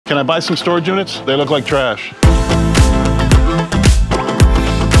Can I buy some storage units? They look like trash.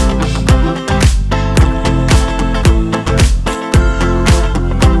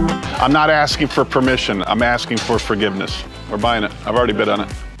 I'm not asking for permission. I'm asking for forgiveness. We're buying it. I've already bid on it.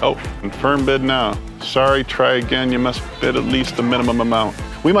 Oh, confirm bid now. Sorry, try again. You must bid at least the minimum amount.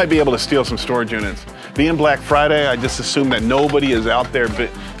 We might be able to steal some storage units. Being Black Friday, I just assume that nobody is out there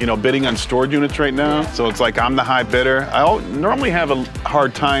bidding on storage units right now. So it's like I'm the high bidder. I normally have a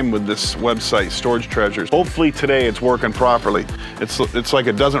hard time with this website, Storage Treasures. Hopefully today it's working properly. It's like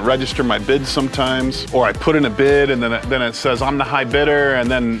it doesn't register my bid sometimes, or I put in a bid and then it says I'm the high bidder,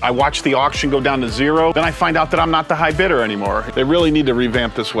 and then I watch the auction go down to zero. Then I find out that I'm not the high bidder anymore. They really need to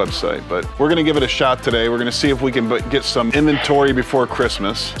revamp this website, but we're gonna give it a shot today. We're gonna see if we can get some inventory before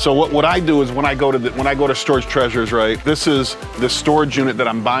Christmas. So what I do is when I go to Storage Treasures, right, this is the storage unit that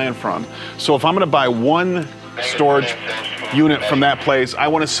I'm buying from. So if I'm gonna buy one storage unit from that place, I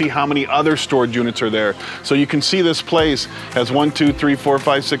wanna see how many other storage units are there. So you can see this place has 1, 2, 3, 4,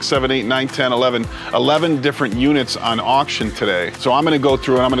 5, 6, 7, 8, 9, 10, 11 different units on auction today. So I'm gonna go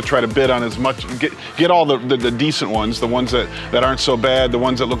through and I'm gonna try to bid on as much, get all the decent ones, the ones that aren't so bad, the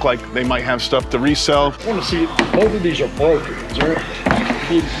ones that look like they might have stuff to resell. I wanna see, both of these are broken. Is there,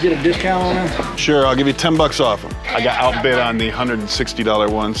 can you get a discount on them? Sure, I'll give you 10 bucks off them. I got outbid on the $160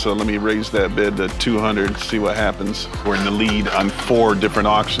 one, so let me raise that bid to 200, see what happens. We're in the lead on 4 different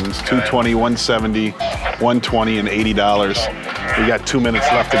auctions, 220, 170, 120, and $80. We got 2 minutes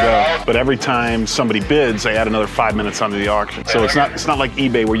left to go. But every time somebody bids, they add another 5 minutes onto the auction. So it's not like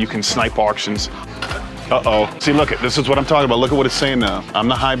eBay where you can snipe auctions. Uh-oh. See, look, this is what I'm talking about. Look at what it's saying now. I'm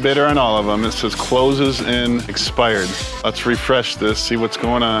the high bidder on all of them. It says closes in expired. Let's refresh this, see what's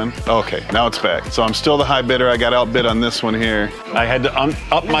going on. Okay, now it's back. So I'm still the high bidder. I got outbid on this one here. I had to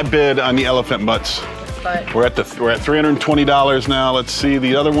up my bid on the elephant butts. We're at $320 now. Let's see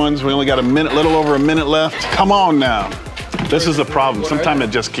the other ones. We only got little over a minute left. Come on now. This is the problem. Sometimes it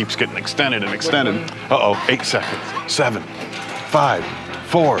just keeps getting extended and extended. Uh-oh, 8 seconds. 7, 5,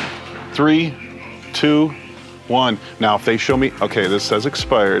 4, 3, 2, 1. Now, if they show me, okay, this says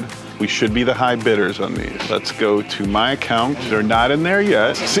expired. We should be the high bidders on these. Let's go to my account. They're not in there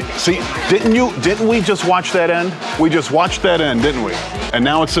yet. See, didn't we just watch that end? We just watched that end, didn't we? And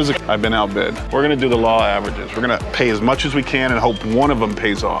now it says I've been outbid. We're gonna do the law averages. We're gonna pay as much as we can and hope one of them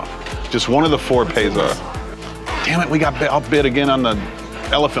pays off. Just one of the 4 pays off. Damn it, we got outbid again on the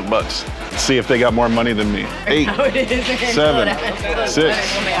elephant butts. Let's see if they got more money than me. 8, 7,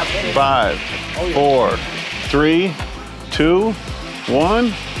 6, 5, 4, 3, 2,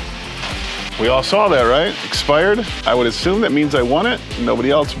 1. We all saw that, right? Expired. I would assume that means I won it.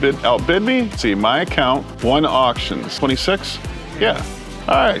 Nobody else outbid me. Let's see, my account, 1 auctions. 26? Yeah.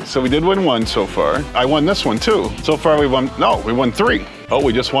 All right, so we did win 1 so far. I won this one too. So far we won 3. Oh,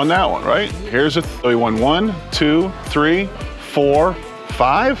 we just won that one, right? Here's it. So we won 1, 2, 3, 4,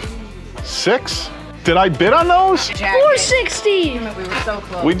 5, 6. Did I bid on those? 460. We were so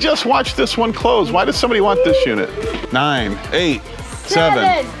close. We just watched this one close. Why does somebody want this unit? 9, 8,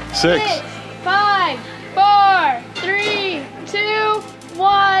 7, 6. 5, 4, 3, 2,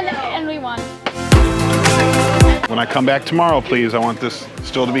 1, and we won. When I come back tomorrow, please, I want this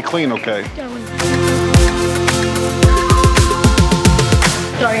still to be clean, okay?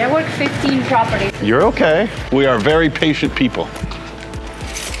 Sorry, I work 15 properties. You're okay. We are very patient people.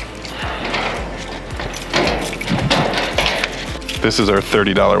 This is our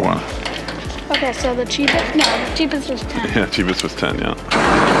 $30 one. Okay, so the cheapest? No, the cheapest was 10. Yeah, cheapest was 10, yeah.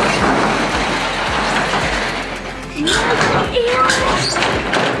 Nike Airs!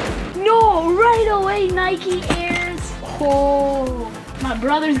 No, right away, Nike Airs. Oh, my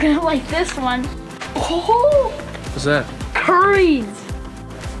brother's gonna like this one. Oh! What's that? Curry's.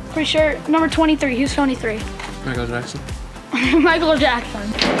 Pretty sure, number 23, he was 23. Michael Jackson. Michael Jackson.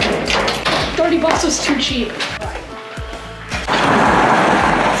 30 bucks was too cheap.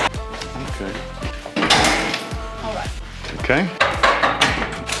 Okay. All right. Okay.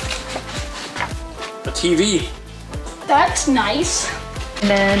 A TV. That's nice. And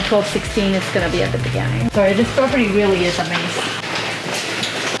then 1216 is gonna be at the beginning. Sorry, this property really is amazing.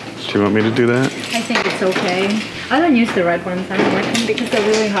 Do you want me to do that? I think it's okay. I don't use the red ones. I don't like them because they're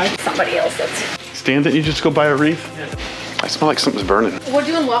really hard. Somebody else does. Stan, didn't you just go buy a wreath? I smell like something's burning. We're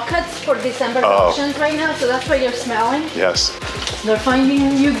doing walk cuts for December auctions right now, so that's why you're smelling. Yes. They're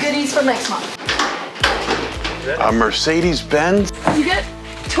finding you goodies for next month. A Mercedes-Benz? You get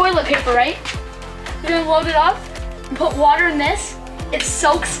toilet paper, right? You're gonna load it up, put water in this, it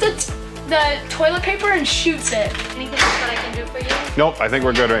soaks the the toilet paper and shoots it. Anything else that I can do for you? Nope, I think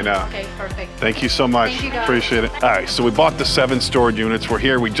we're good right now. Okay, perfect. Thank you so much. Thank you, guys. Appreciate it. All right, so we bought the 7 storage units. We're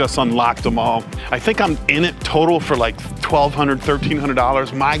here. We just unlocked them all. I think I'm in it total for like $1,200,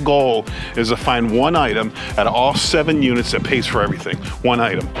 $1,300. My goal is to find one item out of all 7 units that pays for everything. One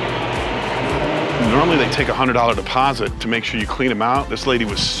item. Normally they take a $100 deposit to make sure you clean them out. This lady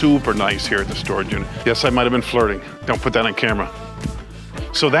was super nice here at the storage unit. Yes, I might have been flirting. Don't put that on camera.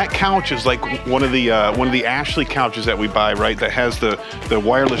 So that couch is like one of the Ashley couches that we buy, right? That has the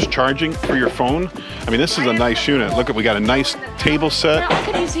wireless charging for your phone. I mean, this is a nice unit. Look, we got a nice table set, I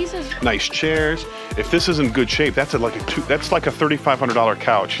could use these as nice chairs. If this is in good shape, that's like a $3,500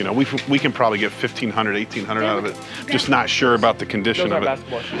 couch. You know, we can probably get $1,500, $1,800 out of it. Just not sure about the condition Those of are it.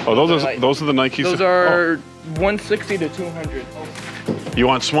 basketball shoes. Oh, those are the Nikes. Those are 160 to 200. You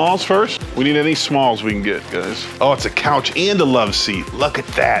want smalls first? We need any smalls we can get, guys. Oh, it's a couch and a love seat. Look at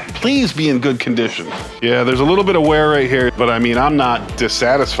that. Please be in good condition. Yeah, there's a little bit of wear right here, but I mean, I'm not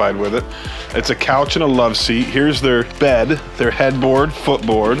dissatisfied with it. It's a couch and a love seat. Here's their bed, their headboard,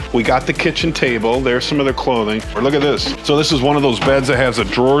 footboard. We got the kitchen table. There's some of their clothing. Or look at this. So this is one of those beds that has the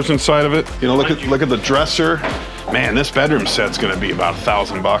drawers inside of it. You know, look at the dresser. Man, this bedroom set's gonna be about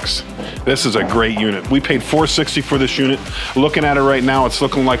 $1,000. This is a great unit. We paid $460 for this unit. Looking at it right now, it's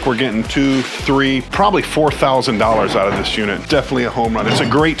looking like we're getting $2,000, $3,000, probably $4,000 out of this unit. Definitely a home run. It's a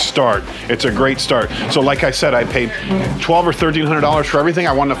great start. It's a great start. So like I said, I paid $1,200 or $1,300 for everything.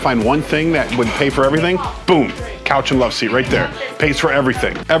 I wanted to find one thing that would pay for everything. Boom, couch and love seat right there. Pays for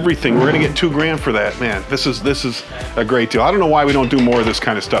everything. Everything. We're gonna get $2,000 for that. Man, this is a great deal. I don't know why we don't do more of this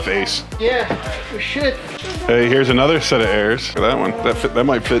kind of stuff, Ace. Yeah, we should. Hey, here's another set of Airs. Look at that one. That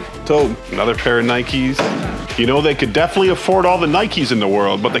might fit Toad. Another pair of Nikes. You know, they could definitely afford all the Nikes in the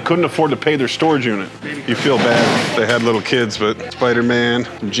world, but they couldn't afford to pay their storage unit. You feel bad. They had little kids, but Spider-Man,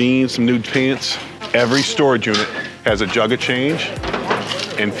 some jeans, some nude pants. Every storage unit has a jug of change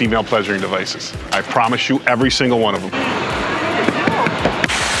and female pleasuring devices. I promise you, every single one of them.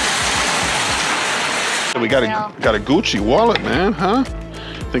 We got a Gucci wallet, man, huh?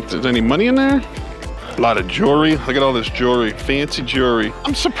 Think there's any money in there? A lot of jewelry. Look at all this jewelry, fancy jewelry.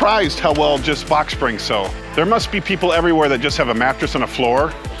 I'm surprised how well just box springs sell. There must be people everywhere that just have a mattress on a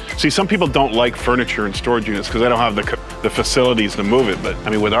floor. See, some people don't like furniture in storage units because they don't have the facilities to move it. But I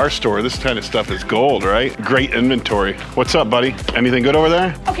mean, with our store, this kind of stuff is gold, right? Great inventory. What's up, buddy? Anything good over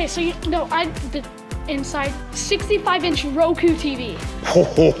there? Okay, so the inside 65-inch Roku TV. Ho,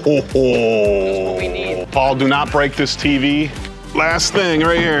 ho, ho, ho. what we need. Paul, do not break this TV. Last thing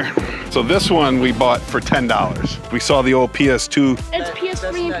right here. So this one we bought for $10. We saw the old PS2. It's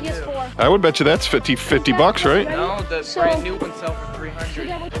PS3 and PS4. I would bet you that's 50 bucks, right? No, the So- brand new ones sell for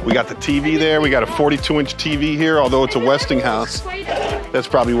 300. We got the TV there. We got a 42-inch TV here, although it's a Westinghouse. That's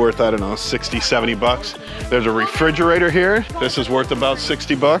probably worth, I don't know, 60, 70 bucks. There's a refrigerator here. This is worth about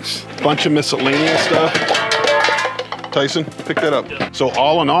 60 bucks. Bunch of miscellaneous stuff. Tyson, pick that up. So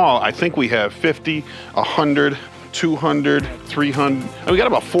all in all, I think we have 50, 100, 200, 300. And we got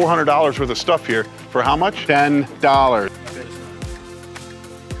about $400 worth of stuff here. For how much? $10.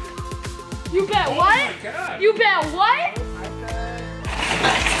 You bet what? You bet what?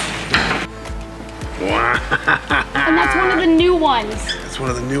 And that's one of the new ones. That's one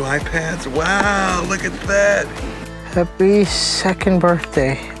of the new iPads. Wow, look at that. Happy 2nd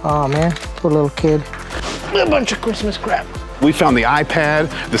birthday. Oh man, poor little kid. A bunch of Christmas crap. We found the iPad,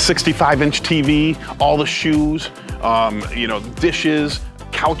 the 65-inch TV, all the shoes, you know, dishes,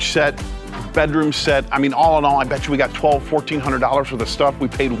 couch set, bedroom set. I mean, all in all, I bet you we got $1,200, $1,400 worth of stuff. We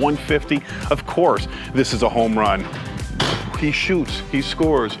paid $150. Of course, this is a home run. He shoots, he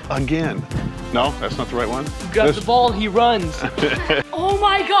scores again. No, that's not the right one. You got the ball, he runs. Oh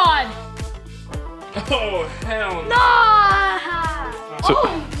my god! Oh, hell no. Nah! So-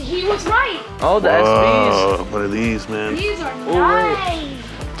 Oh, he was right. Oh, that's Oh, what are these, man? These are wait.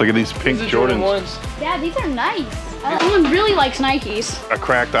 nice. Look at these pink these. These are Jordan Jordans. ones. Yeah, these are nice. Someone really likes Nikes. A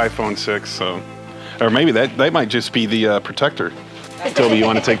cracked iPhone 6, so. Or maybe that might just be the protector. Toby, you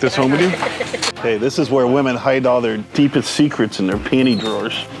want to take this home with you? Hey, this is where women hide all their deepest secrets in their panty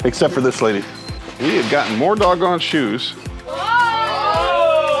drawers. Except for this lady. We have gotten more doggone shoes.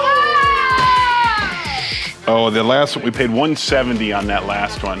 Oh, the last one, we paid $170 on that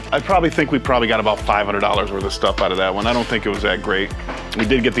last one. I probably think we got about $500 worth of stuff out of that one. I don't think it was that great. We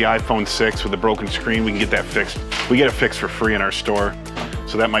did get the iPhone 6 with the broken screen. We can get that fixed. We get it fixed for free in our store.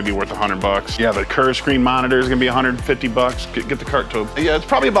 So that might be worth $100. Yeah, the curved screen monitor is gonna be $150. Get the cart, Tobe. Yeah, it's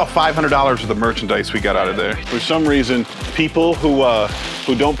probably about $500 of the merchandise we got out of there. For some reason, people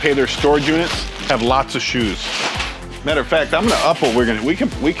who don't pay their storage units have lots of shoes. Matter of fact, I'm gonna up what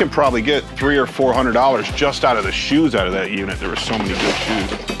we can probably get $300 or $400 just out of the shoes out of that unit. There were so many good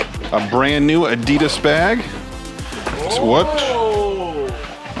shoes. A brand new Adidas bag. So what?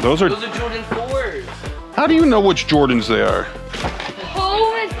 Those are Jordan 4s. How do you know which Jordans they are?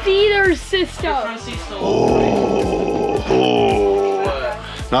 Home theater system.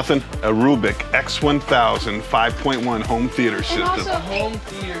 Nothing. A Rubik X1000 5.1 home theater system. Home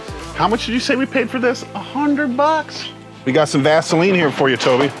theater system. How much did you say we paid for this? $100. We got some Vaseline here for you,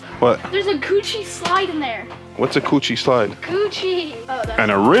 Toby. What? There's a Gucci slide in there. What's a Gucci slide? Gucci. Oh, that's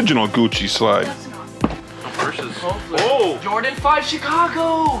An original Gucci slide. That's not. Versus. Oh! Jordan 5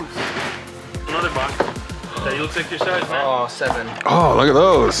 Chicago's! Another box. That looks like your size, man. Oh, 7. Oh, look at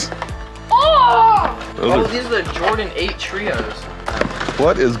those. Oh! Oh, these are the Jordan 8 trios.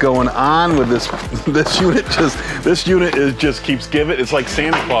 What is going on with this? This unit just keeps giving. It's like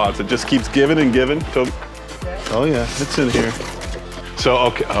Santa Claus. It just keeps giving and giving. Oh yeah, it's in here. So,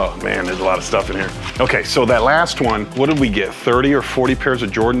 okay, oh man, there's a lot of stuff in here. Okay, so that last one, what did we get? 30 or 40 pairs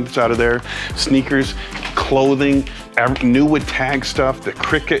of Jordans out of there. Sneakers, clothing, new with tag stuff, the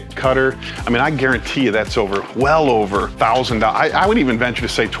Cricut cutter. I mean, I guarantee you that's well over $1,000. I would even venture to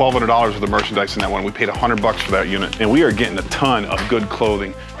say $1,200 worth of merchandise in that one. We paid $100 for that unit. And we are getting a ton of good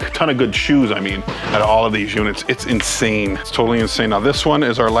clothing, a ton of good shoes, I mean, out of all of these units. It's insane. It's totally insane. Now this one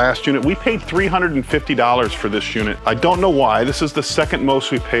is our last unit. We paid $350 for this unit. I don't know why. This is the second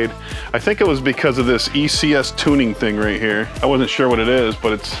most we paid. I think it was because of this ECS tuning thing right here. I wasn't sure what it is,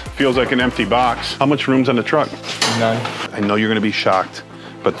 but it feels like an empty box. How much room's on the truck? None. I know you're gonna be shocked,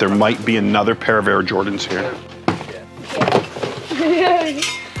 but there might be another pair of Air Jordans here.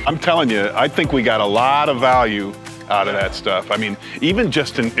 I'm telling you, I think we got a lot of value out of that stuff. I mean, even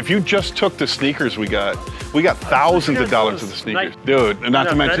just if you just took the sneakers we got thousands of dollars of the sneakers. Dude, not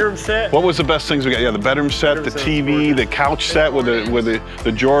to mention, bedroom set. what was the best things we got? Yeah, the bedroom set, the TV, the couch set with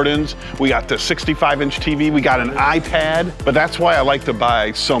the Jordans. We got the 65-inch TV, we got an iPad, but that's why I like to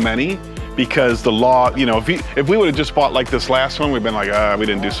buy so many, because the law, you know, if we would have just bought like this last one, we've been like, we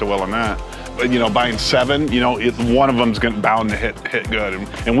didn't do so well on that. But you know, buying 7, you know, one of them's bound to hit good.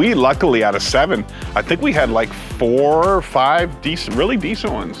 And we luckily out of 7, I think we had like 4 or 5 really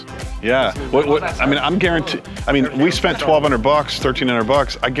decent ones. Yeah. I mean, I'm guaranteed. I mean, we spent $1,200,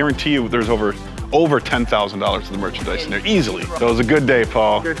 $1,300. I guarantee you, there's over $10,000 of the merchandise in there easily. So it was a good day,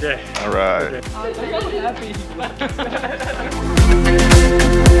 Paul. Good day. All right. Good day.